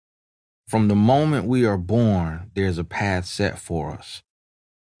From the moment we are born, there's a path set for us.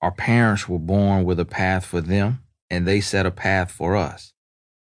 Our parents were born with a path for them, and they set a path for us.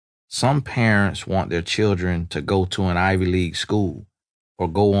 Some parents want their children to go to an Ivy League school or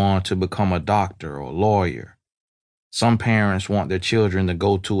go on to become a doctor or lawyer. Some parents want their children to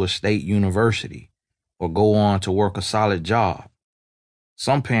go to a state university or go on to work a solid job.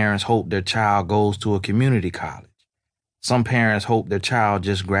 Some parents hope their child goes to a community college. Some parents hope their child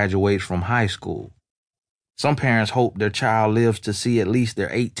just graduates from high school. Some parents hope their child lives to see at least their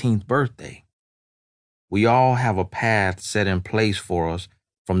 18th birthday. We all have a path set in place for us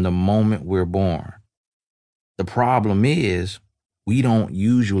from the moment we're born. The problem is, we don't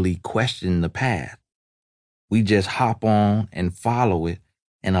usually question the path. We just hop on and follow it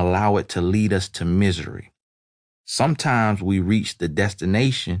and allow it to lead us to misery. Sometimes we reach the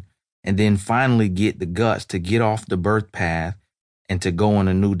destination and then finally get the guts to get off the birth path and to go in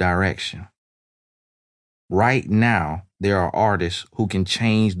a new direction. Right now, there are artists who can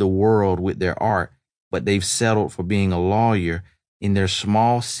change the world with their art, but they've settled for being a lawyer in their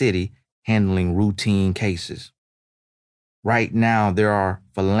small city handling routine cases. Right now, there are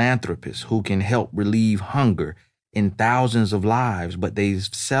philanthropists who can help relieve hunger in thousands of lives, but they've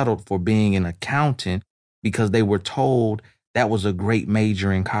settled for being an accountant because they were told that was a great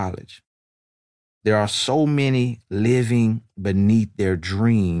major in college. There are so many living beneath their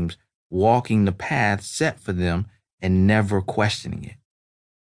dreams, walking the path set for them and never questioning it.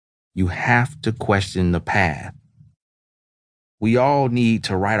 You have to question the path. We all need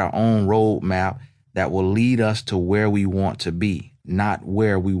to write our own roadmap that will lead us to where we want to be, not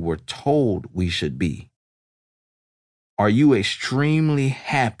where we were told we should be. Are you extremely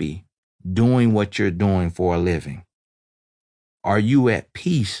happy doing what you're doing for a living? Are you at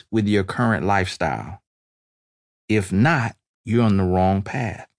peace with your current lifestyle? If not, you're on the wrong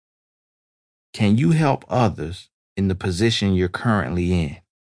path. Can you help others in the position you're currently in?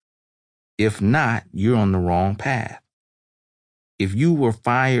 If not, you're on the wrong path. If you were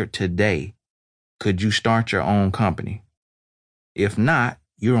fired today, could you start your own company? If not,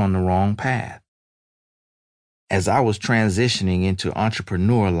 you're on the wrong path. As I was transitioning into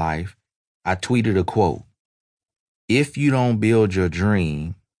entrepreneur life, I tweeted a quote. If you don't build your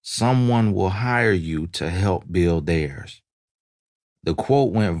dream, someone will hire you to help build theirs. The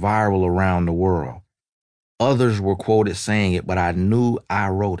quote went viral around the world. Others were quoted saying it, but I knew I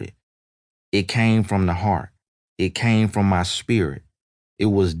wrote it. It came from the heart. It came from my spirit. It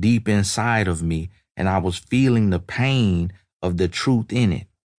was deep inside of me, and I was feeling the pain of the truth in it.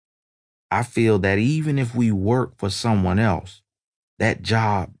 I feel that even if we work for someone else, that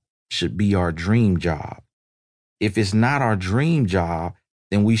job should be our dream job. If it's not our dream job,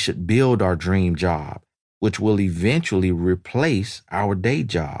 then we should build our dream job, which will eventually replace our day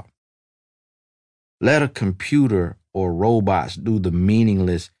job. Let a computer or robots do the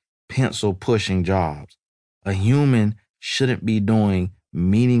meaningless pencil-pushing jobs. A human shouldn't be doing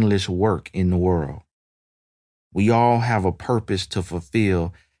meaningless work in the world. We all have a purpose to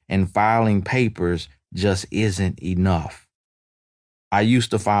fulfill, and filing papers just isn't enough. I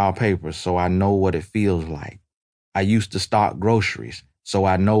used to file papers, so I know what it feels like. I used to stock groceries, so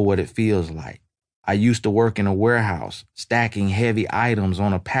I know what it feels like. I used to work in a warehouse, stacking heavy items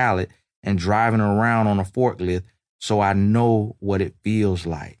on a pallet and driving around on a forklift, so I know what it feels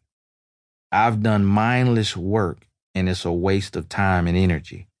like. I've done mindless work, and it's a waste of time and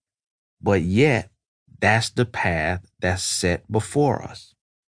energy. But yet, that's the path that's set before us.